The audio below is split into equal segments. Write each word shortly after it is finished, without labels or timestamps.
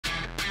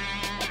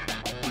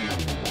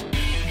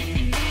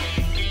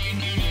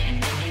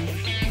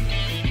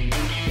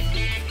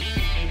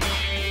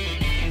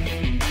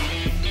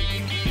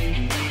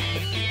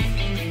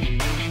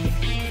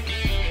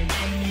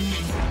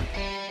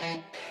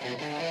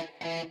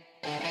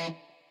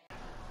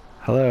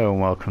Hello and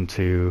welcome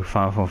to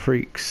Final Form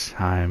Freaks.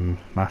 I'm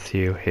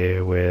Matthew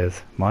here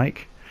with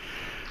Mike.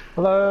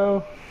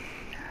 Hello.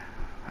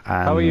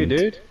 How are you, And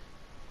dude?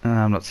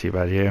 I'm not too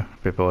bad, you? A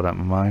bit bored out of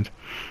my mind,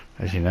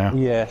 as you know.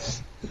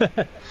 Yes.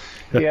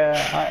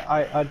 Yeah,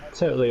 I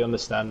totally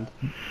understand.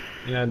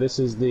 You know, this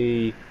is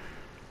the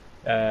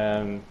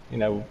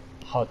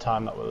hard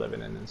time that we're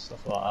living in and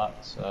stuff like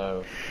that.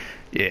 So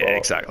Yeah,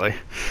 exactly.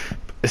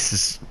 This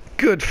is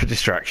good for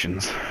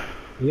distractions.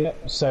 yeah,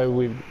 so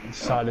we've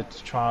decided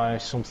to try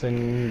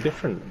something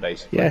different,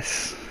 basically.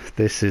 Yes,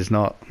 this is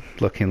not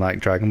looking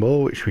like Dragon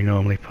Ball, which we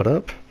normally put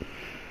up.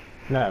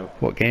 No.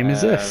 What game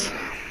is this?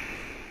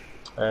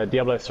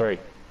 Diablo 3.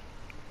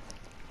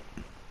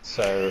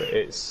 So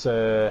it's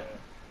a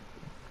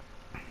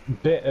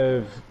bit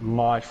of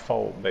my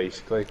fault,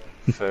 basically,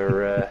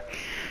 for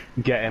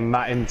getting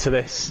Matt into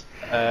this.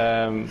 It's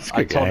a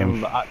I good told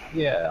game. him,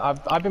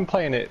 I've been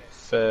playing it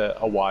for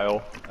a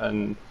while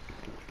and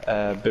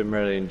been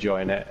really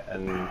enjoying it.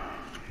 And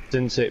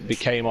since it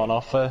became on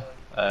offer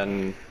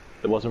and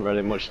there wasn't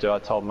really much to do, I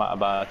told Matt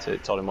about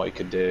it, told him what he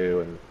could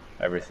do and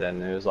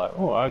everything. And he was like,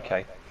 "Oh,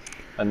 okay."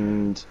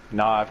 And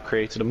now I've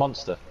created a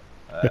monster,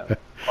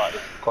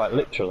 quite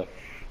literally,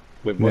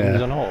 with wings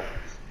Yeah. and all.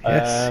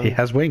 Yes, he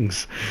has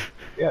wings.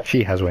 Yeah.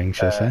 She has wings,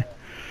 should I say.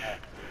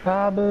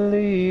 I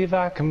believe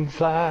I can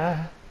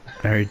fly.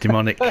 Very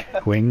demonic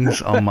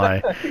wings on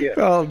my... Yeah.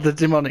 Well, the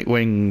demonic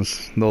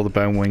wings, all the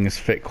bone wings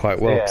fit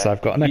quite well because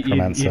I've got a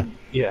necromancer.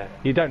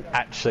 You don't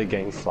actually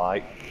gain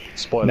flight.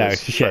 Spoilers No,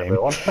 it's a for shame.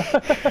 everyone.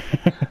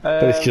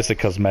 But it's just a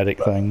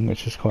cosmetic thing,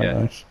 which is quite yeah.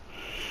 nice.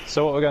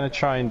 So what we're going to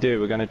try and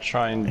do, we're going to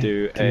try and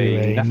do Do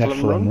a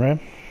Nephalem run. Rim.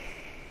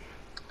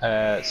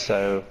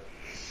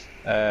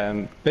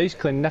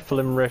 Basically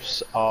Nephalem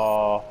Rifts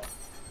are...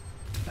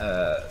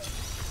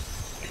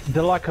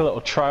 they're like a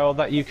little trial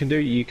that you can do.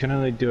 You can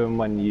only do them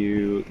when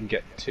you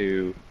get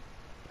to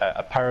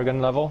a Paragon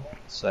level,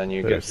 so then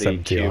you get the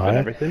 70 cube higher. and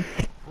everything.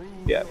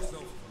 Yeah.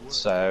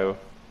 So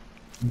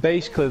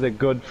basically they're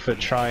good for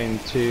trying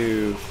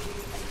to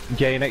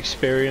gain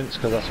experience,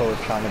 because that's what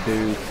we're trying to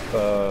do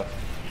for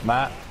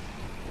Matt.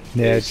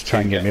 Yeah, is just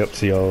try and to get me up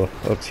to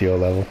your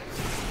level.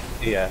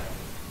 Yeah.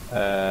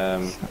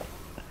 I'm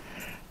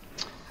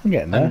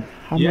getting there.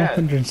 I'm yeah.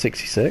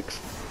 166.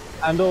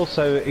 And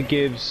also it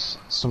gives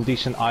some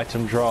decent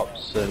item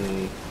drops,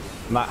 and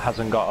Matt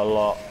hasn't got a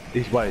lot.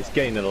 He's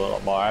gaining a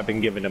lot more. I've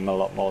been giving him a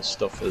lot more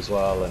stuff as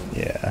well, and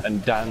Yeah.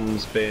 and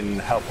Dan's been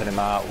helping him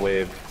out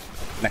with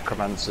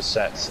necromancer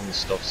sets and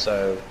stuff.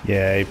 So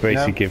Yeah, he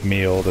basically gave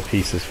me all the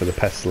pieces for the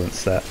pestilence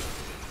set.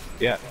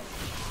 yeah,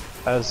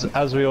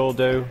 as we all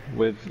do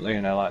with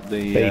like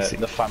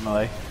the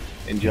family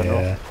in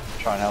general, Yeah.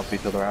 try and help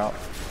each other out.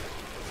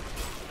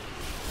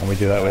 And we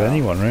do that with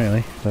anyone,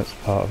 really. That's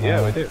part of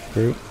our we do.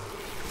 group.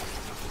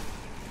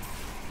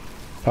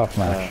 Apart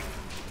from Ash.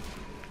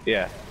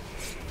 Yeah,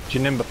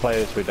 Janimba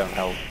players we don't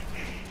help.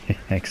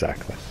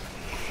 Exactly.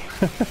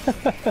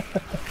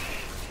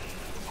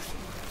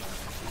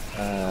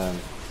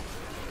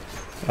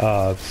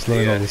 Just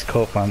learn all these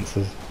court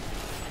lancers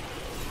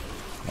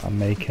I'm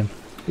making.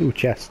 Ooh,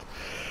 chest.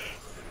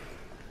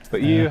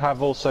 But you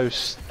have also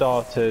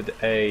started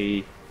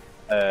a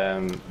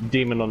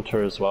demon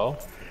hunter as well.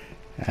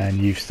 And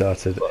you've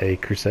started a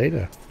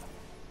crusader.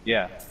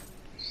 Yeah.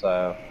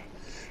 So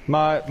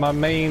my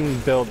main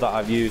build that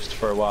I've used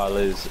for a while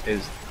is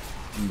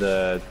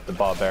the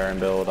barbarian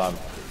build. I've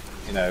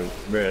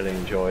really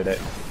enjoyed it.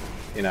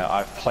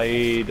 I've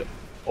played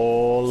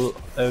all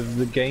of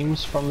the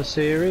games from the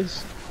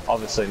series.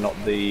 Obviously not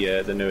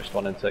the newest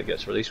one until it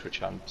gets released,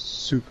 which I'm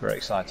super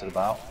excited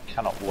about.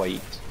 Cannot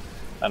wait.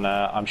 And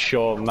I'm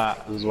sure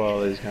Matt as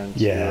well is going to.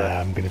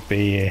 Yeah, I'm going to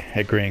be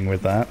agreeing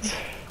with that.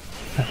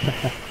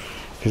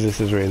 Because this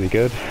is really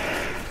good.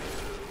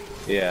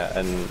 Yeah,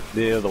 and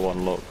the other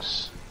one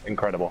looks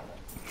incredible.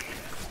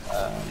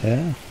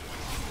 Yeah.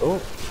 Oh,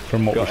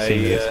 From what we've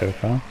seen of it so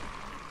far. I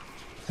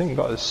think we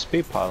got a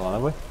speed pile on,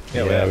 have we?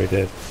 Yeah, we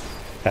did.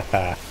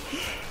 I'm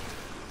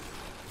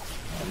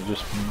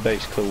just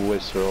basically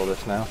whiz through all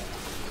this now.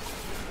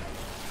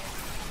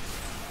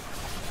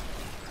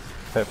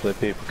 Hopefully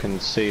people can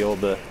see all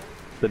the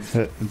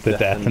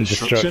death and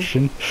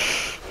destruction.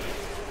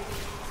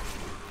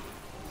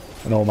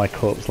 And all my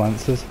corpse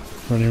lancers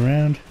running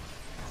around,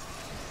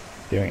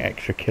 doing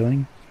extra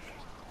killing.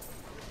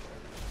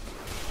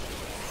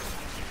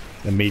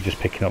 And me just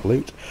picking up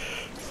loot.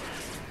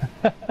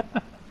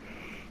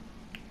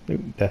 Ooh,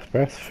 death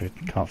breath,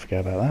 can't forget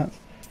about that.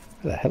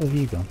 Where the hell have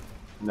you gone?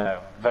 No,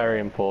 very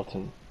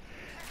important.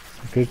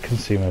 A good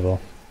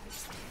consumable.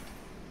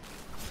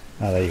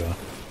 Ah, there you are.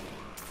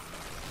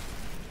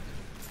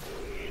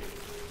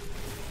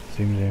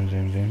 Zoom, zoom,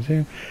 zoom, zoom,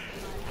 zoom.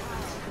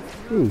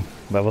 Ooh,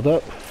 leveled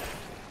up.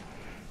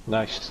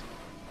 Nice.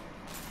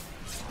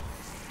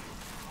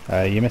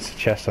 You missed a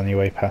chest on your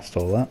way past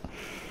all that.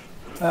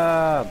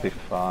 I'll be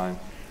fine.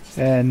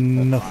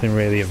 And nothing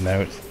really of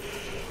note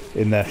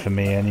in there for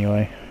me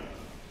anyway.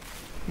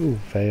 Ooh,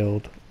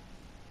 failed.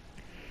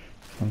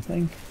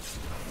 Something.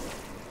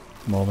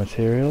 More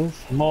materials?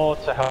 More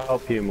to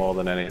help you more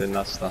than anything.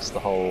 That's the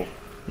whole.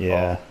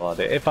 Yeah. whole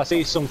idea. If I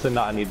see something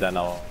that I need, then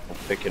I'll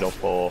pick it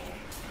up, or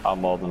I'll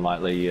more than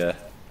likely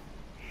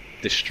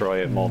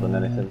destroy it more than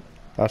anything.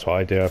 That's what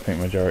I do. I pick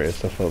majority of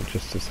stuff up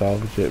just to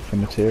salvage it for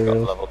Got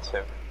materials. level 2.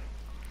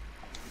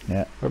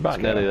 Yeah. We're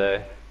about nearly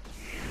there.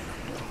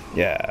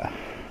 Yeah.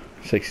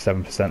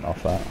 67%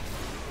 off that.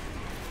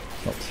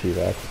 Not too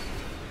bad.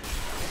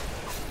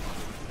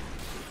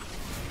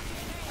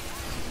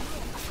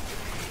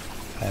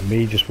 And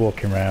me just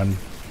walking around,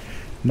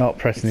 not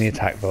pressing the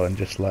attack button,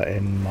 just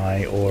letting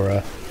my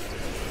aura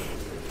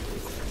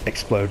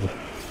explode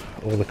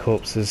all the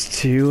corpses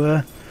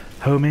to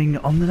homing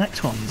on the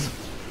next ones.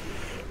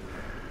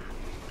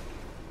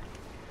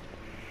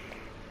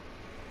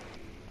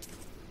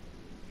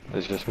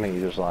 It's just me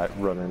just like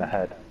running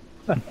ahead.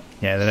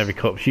 Yeah, then every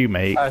corpse you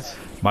make,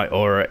 my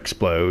aura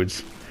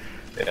explodes.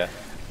 Yeah.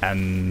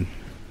 And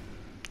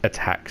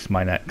attacks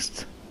my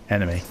next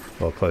enemy,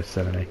 or closest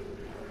enemy.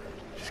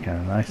 Which is kind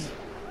of nice.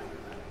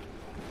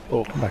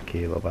 Oh, come back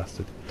here, you little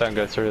bastard. Don't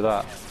go through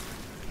that.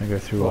 I go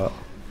through what?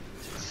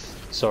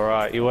 It's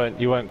alright, you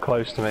weren't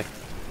close to me.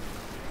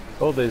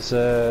 Oh, there's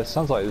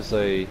sounds like there's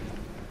a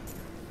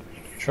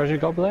treasure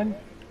goblin?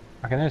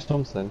 I can hear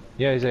something.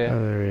 Yeah, he's here.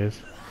 Oh, there he is.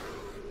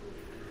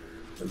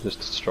 I just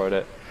destroyed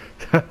it.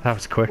 That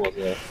was quick. It was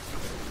here.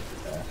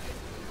 Yeah.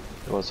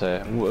 It was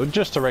here.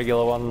 Just a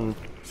regular one.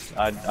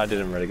 I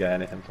didn't really get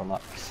anything from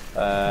that.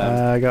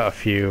 I got a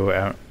few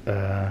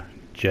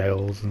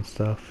jails and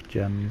stuff,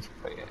 gems.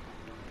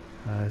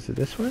 Yeah. Is it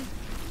this way?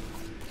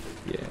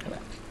 Yeah.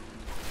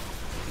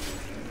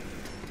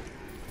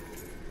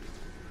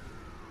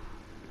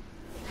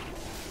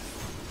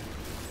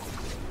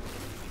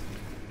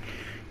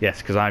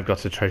 Yes, because I've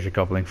got a treasure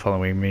goblin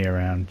following me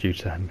around due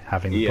to him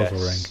having the puzzle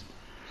ring.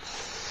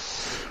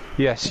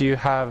 Yes, you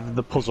have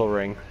the puzzle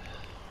ring.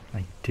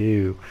 I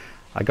do.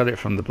 I got it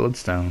from the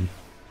bloodstone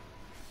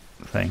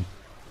thing.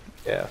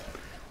 Yeah.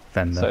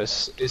 Vendor.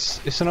 So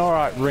it's an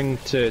alright ring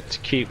to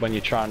keep when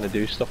you're trying to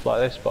do stuff like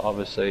this, but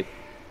obviously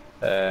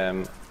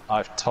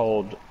I've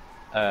told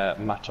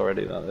Matt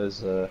already that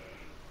there's a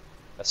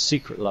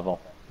secret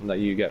level that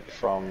you get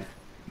from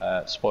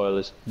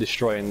spoilers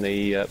destroying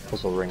the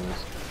puzzle rings.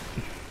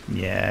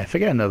 Yeah, if I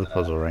get another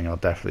puzzle ring, I'll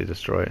definitely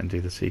destroy it and do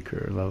the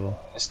secret level.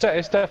 It's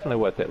definitely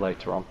worth it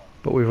later on.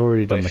 But we've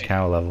already done the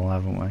cow level,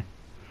 haven't we?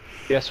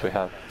 Yes, we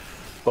have.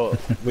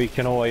 But we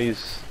can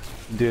always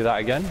do that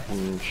again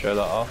and show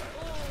that off.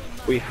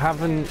 We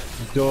haven't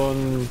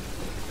done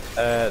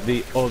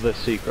the other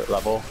secret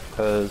level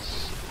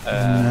because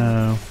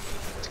no.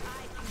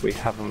 We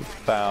haven't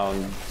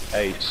found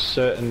a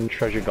certain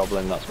treasure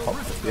goblin that's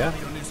popped up yet.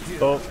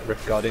 Oh,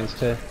 Rift Guardian's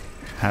here.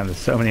 And there's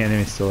so many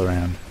enemies still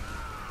around.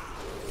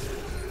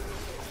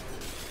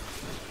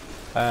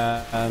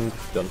 And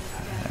done.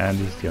 And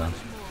he's gone.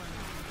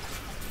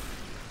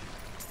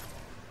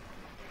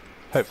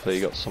 Hopefully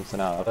you got something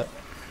out of it.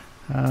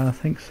 I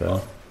think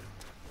so.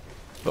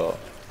 But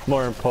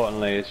more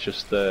importantly, it's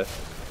just the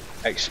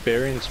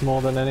experience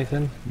more than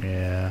anything.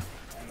 Yeah.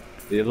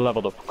 You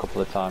leveled up a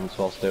couple of times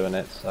whilst doing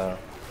it, so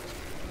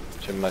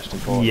which is most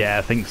important. Yeah,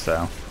 I think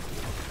so.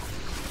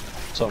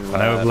 Some, I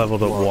know I've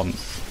leveled up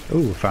once.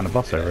 Ooh, found a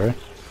boss over here.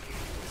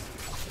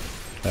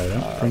 No,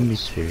 don't bring me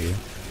to you.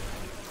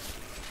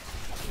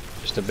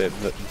 Just a bit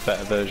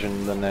better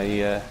version than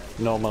a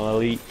normal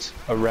elite,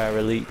 a rare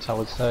elite, I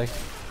would say.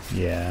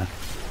 Yeah.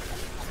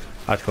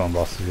 I'd call them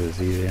bosses because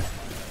it's easier.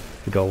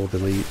 The gold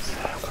elites.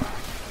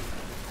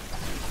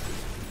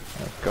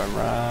 Going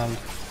round.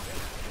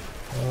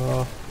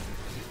 Oh.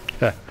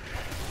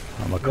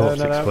 Oh, my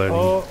corpse exploding.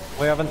 Oh,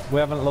 we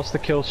haven't lost the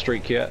kill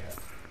streak yet.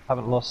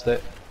 Haven't lost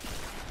it.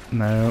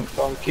 No.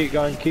 Go on, keep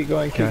going.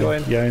 Going.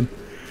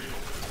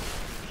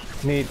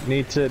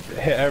 Need to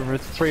hit over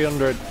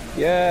 300.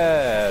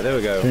 Yeah, there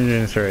we go.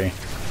 303.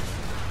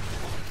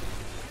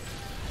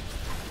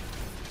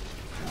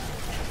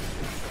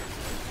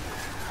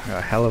 Got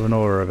a hell of an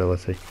aura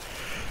ability.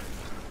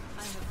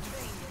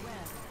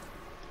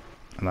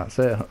 And that's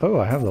it. Oh,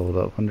 I have leveled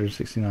up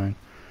 169.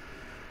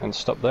 And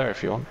stop there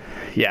if you want.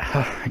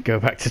 Yeah, go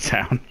back to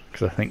town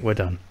because I think we're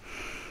done.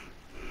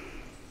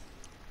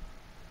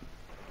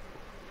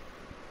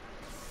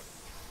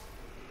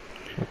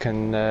 We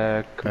can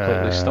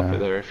completely stop it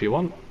there if you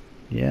want.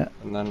 Yeah.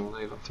 And then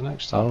leave it for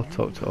next time. I'll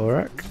talk to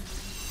Aurak.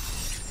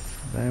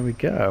 There we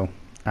go.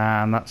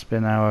 And that's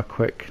been our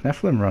quick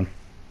Nephalem run.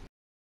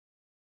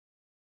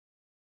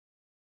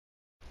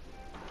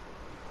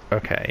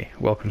 Okay,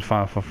 welcome to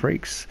Final Four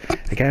Freaks.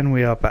 Again,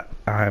 we are back.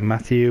 I'm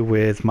Matthew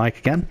with Mike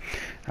again,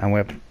 and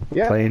we're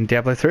playing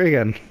Diablo 3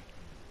 again.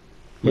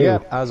 Yeah,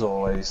 as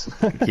always.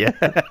 Yeah.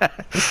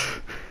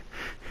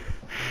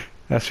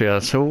 That's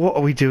real. So what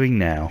are we doing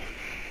now?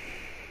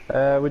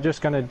 We're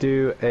just going to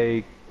do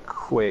a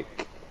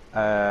quick...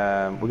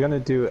 we're going to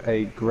do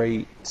a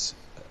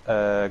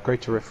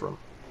Greater Rift run.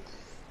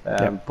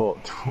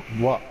 But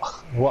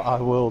what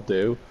I will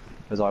do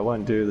is I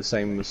won't do the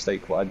same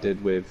mistake what I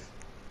did with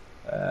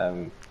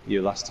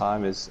you last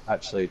time, is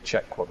actually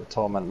check what the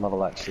torment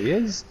level actually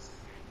is,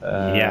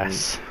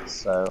 Yes.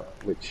 So,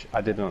 which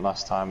I didn't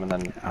last time, and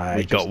then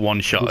I got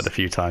one shot at a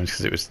few times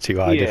because it was too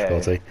high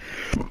difficulty.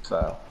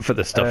 So for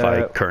the stuff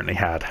I currently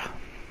had.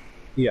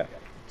 Yeah.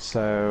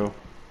 So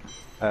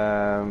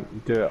do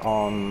it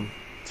on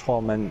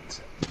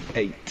Torment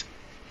 8.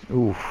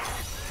 Ooh. I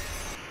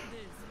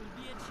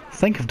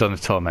think I've done a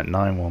Torment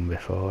 9 one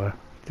before,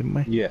 didn't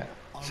we? Yeah.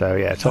 So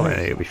yeah, Torment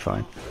 8 will be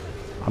fine.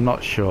 I'm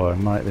not sure, it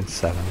might have been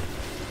 7.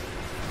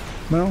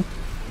 Well.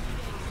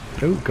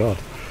 Oh god.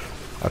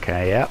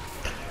 Okay, yeah.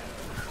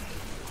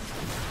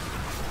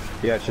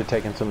 You're actually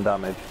taking some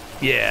damage.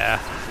 Yeah.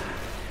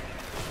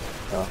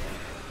 Oh.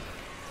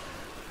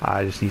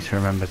 I just need to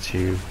remember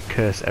to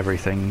curse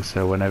everything,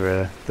 so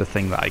whenever the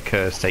thing that I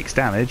curse takes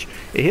damage,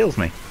 it heals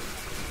me.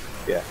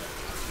 Yeah.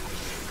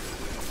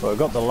 Well, we've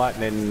got the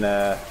lightning.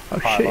 Oh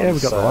shit! Yeah,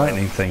 we've got the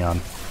lightning thing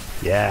on.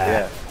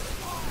 Yeah.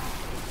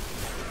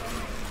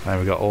 And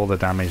we got all the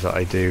damage that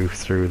I do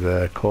through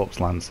the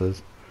corpse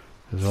lancers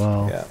as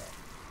well. Yeah.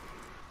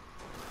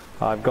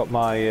 I've got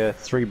my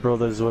 3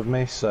 brothers with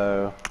me,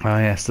 so. Oh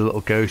yes, the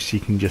little ghosts you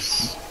can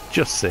just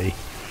see.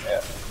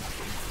 Yeah.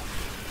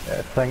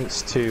 Yeah,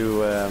 thanks to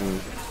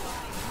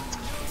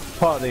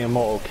part of the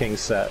Immortal King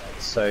set.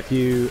 So if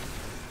you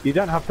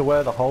don't have to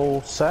wear the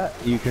whole set,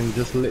 you can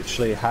just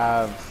literally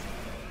have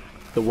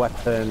the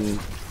weapon,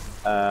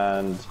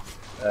 and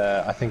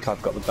I think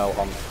I've got the belt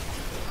on,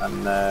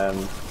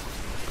 and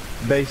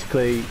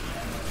basically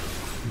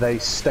they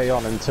stay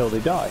on until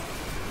they die,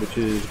 which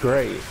is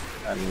great.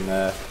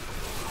 And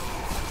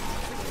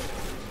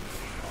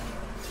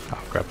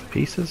I'll grab the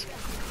pieces.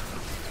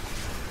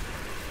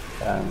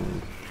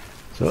 And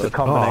so it's a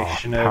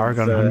combination of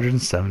Paragon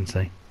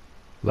 170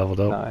 leveled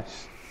up.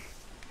 Nice.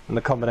 And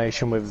the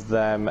combination with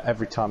them,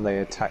 every time they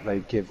attack, they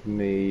give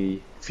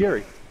me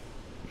Fury.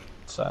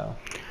 So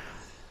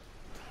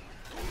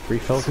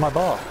refills my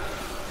bar.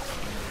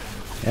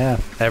 Yeah,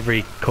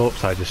 every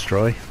corpse I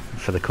destroy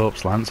for the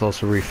corpse lance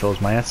also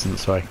refills my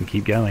essence, so I can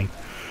keep going.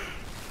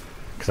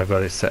 Because I've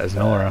got it set as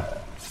an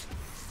aura.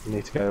 You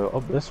need to go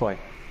up this way.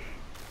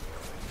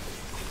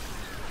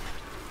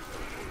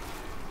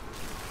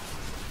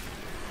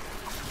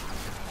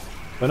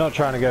 We're not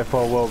trying to go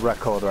for a world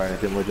record or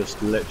anything, we're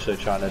just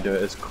literally trying to do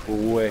it as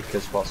quick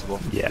as possible.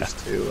 Yeah,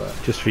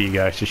 just for you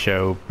guys to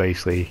show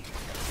basically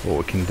what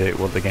we can do,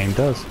 what the game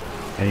does.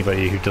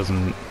 Anybody who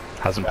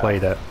hasn't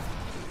played it,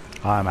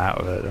 I'm out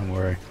of it, don't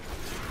worry.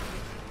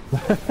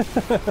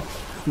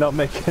 Not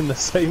making the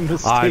same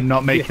mistake. I'm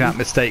not making that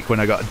mistake when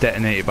I got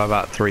detonated by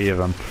about 3 of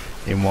them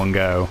in one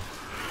go.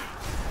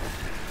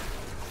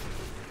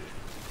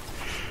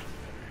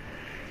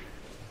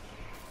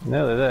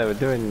 Nearly there, we're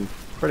doing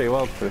pretty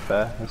well to be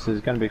fair. This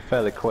is going to be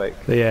fairly quick.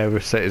 Yeah, we're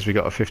set as we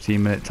got a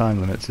 15-minute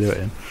time limit to do it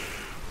in.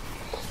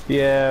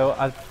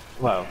 Yeah,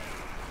 well,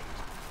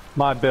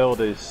 my build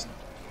is.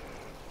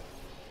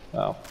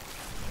 Well,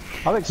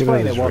 I'll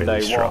explain it one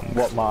day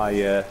what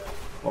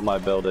my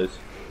build is.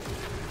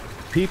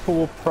 People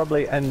will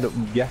probably end up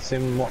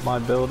guessing what my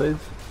build is,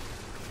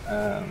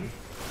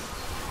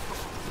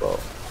 but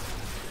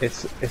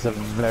it's a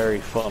very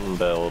fun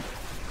build.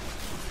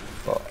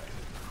 But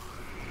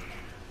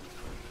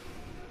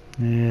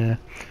yeah,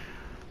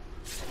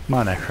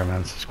 my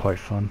Necromancer is quite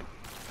fun.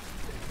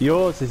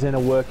 Yours is in a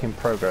work in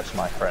progress,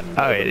 my friend.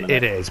 Oh,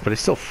 it is, but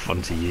it's still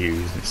fun to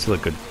use. It's still a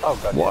good. Oh,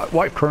 God,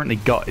 what I've currently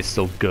got is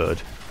still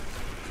good.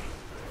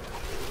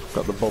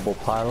 Got the bubble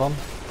pylon.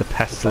 The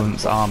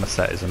pestilence armor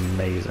set is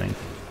amazing.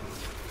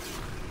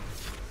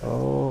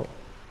 Oh,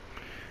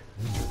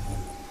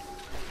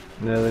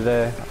 nearly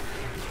there.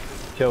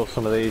 Kill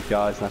some of these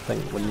guys, and I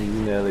think when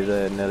you're nearly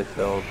there, nearly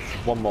filled.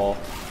 One more.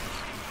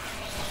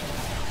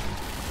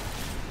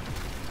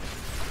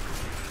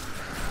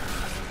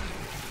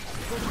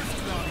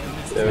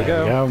 There we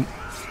go.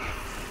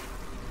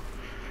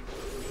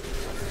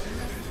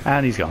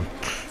 And he's gone.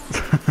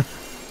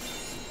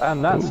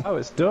 And that's how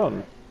it's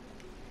done.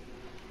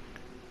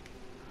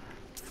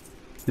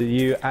 Did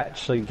you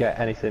actually get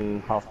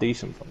anything half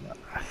decent from that?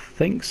 I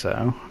think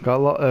so. Got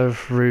a lot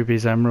of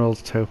rubies,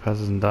 emeralds,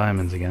 topazes and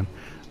diamonds again.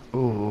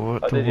 Ooh,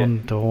 what one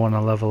do I want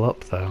to level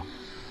up though?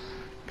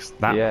 Because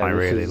that I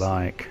really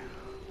like.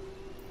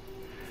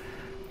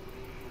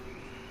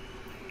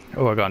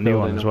 Oh, I got a new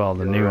one as well,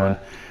 the new one.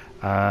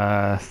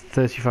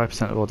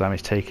 35% of all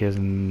damage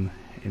taken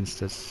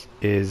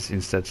is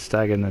instead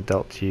staggered and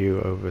dealt to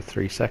you over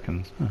 3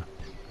 seconds. Huh.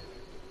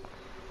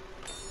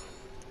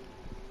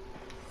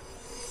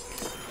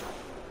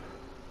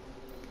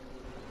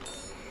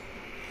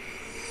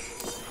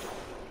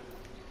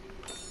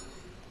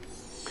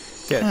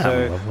 Yeah, so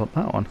level up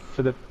that one.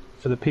 For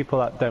the people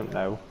that don't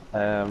know,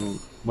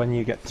 when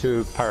you get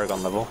to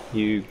Paragon level,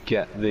 you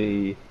get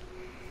the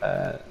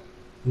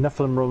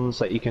Nephalem runs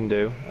that you can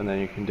do, and then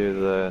you can do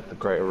the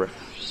Greater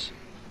Rifts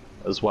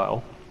as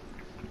well.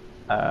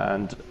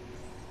 And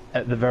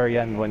at the very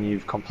end, when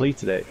you've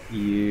completed it,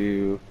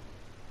 you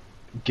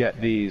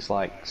get these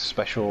like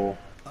special.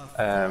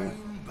 And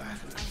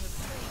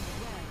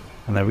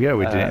there we go.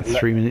 We did it in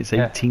 3 minutes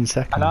 18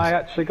 seconds. And I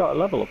actually got a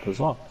level up as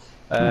well.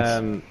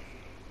 Nice.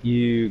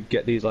 you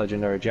get these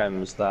legendary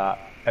gems that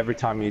every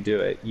time you do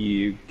it,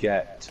 you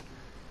get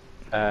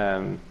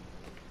the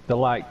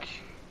like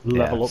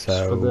level ups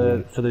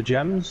for the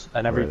gems,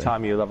 and every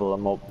time you level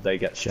them up, they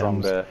get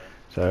stronger.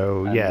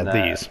 So yeah,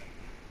 these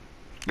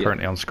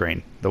currently on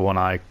screen.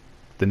 The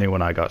new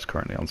one I got is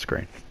currently on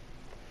screen.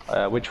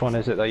 Which one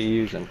is it that you're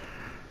using?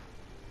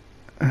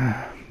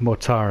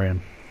 Mortarion.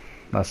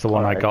 That's the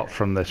one I got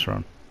from this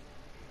run.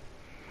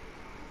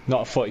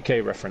 Not a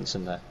 40k reference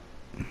in there.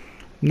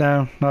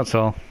 No, not at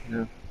all.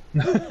 No.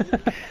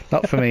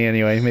 Not for me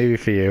anyway. Maybe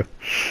for you.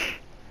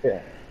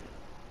 Yeah.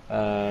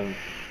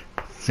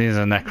 Seeing as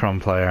a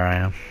Necron player, I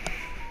am.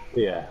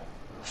 Yeah.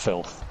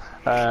 Filth.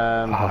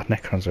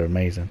 Necrons are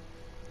amazing.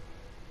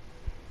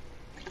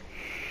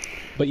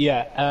 But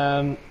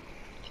yeah.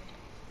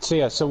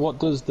 So what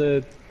does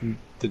the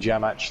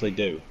gem actually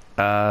do?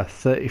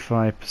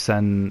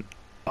 35%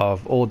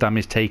 of all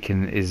damage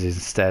taken is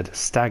instead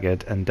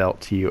staggered and dealt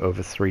to you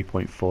over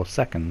 3.4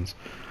 seconds.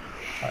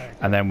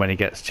 And then when it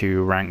gets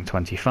to rank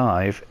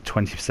 25,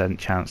 20%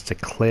 chance to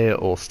clear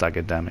all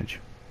staggered damage.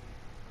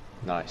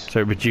 Nice. So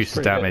it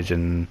reduces damage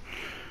and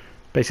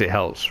basically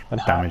helps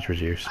damage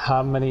reduce.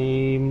 How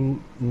many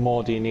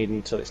more do you need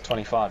until it's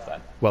 25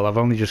 then? Well, I've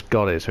only just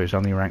got it, so it's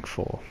only rank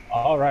 4.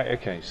 Oh, right,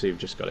 okay, so you've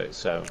just got it.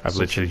 So I've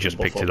literally just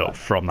picked it up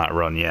from that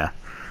run, yeah.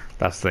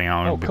 That's the thing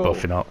I'm going to be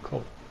buffing up.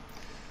 Cool.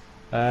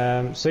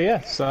 So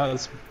yeah, so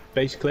that's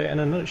basically it in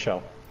a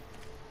nutshell.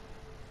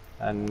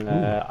 And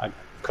I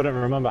couldn't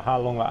remember how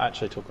long that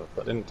actually took us,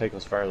 but it didn't take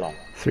us very long.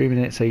 3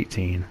 minutes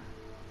 18.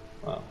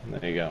 Well,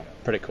 there you go.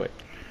 Pretty quick.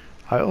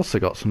 I also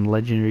got some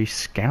legendary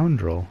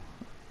scoundrel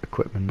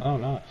equipment. Oh,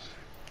 nice.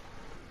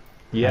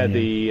 Yeah,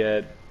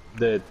 the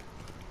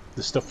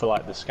stuff for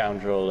like the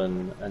scoundrel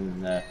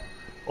and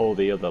all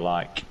the other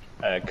like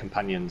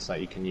companions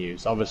that you can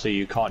use. Obviously,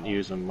 you can't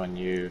use them when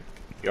you're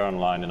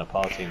online in a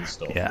party and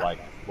stuff, like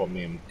what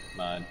me and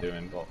Matt are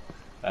doing.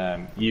 But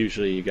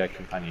usually, you get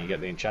companion. You get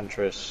the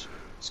enchantress,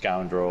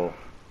 scoundrel,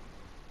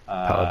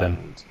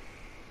 paladin.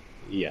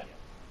 Yeah,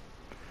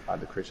 like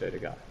the crusader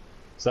guy.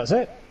 So that's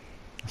it.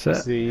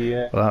 That's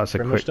it. Well, that was a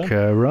quick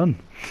run.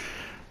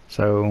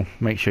 So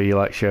make sure you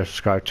like, share,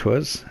 subscribe to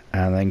us,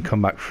 and then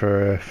come back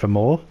for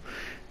more.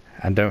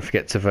 And don't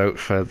forget to vote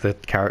for the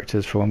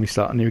characters for when we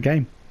start a new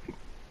game.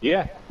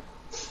 Yeah.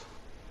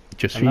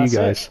 Just for you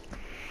guys.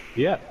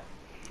 Yeah.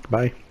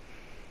 Bye.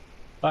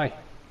 Bye.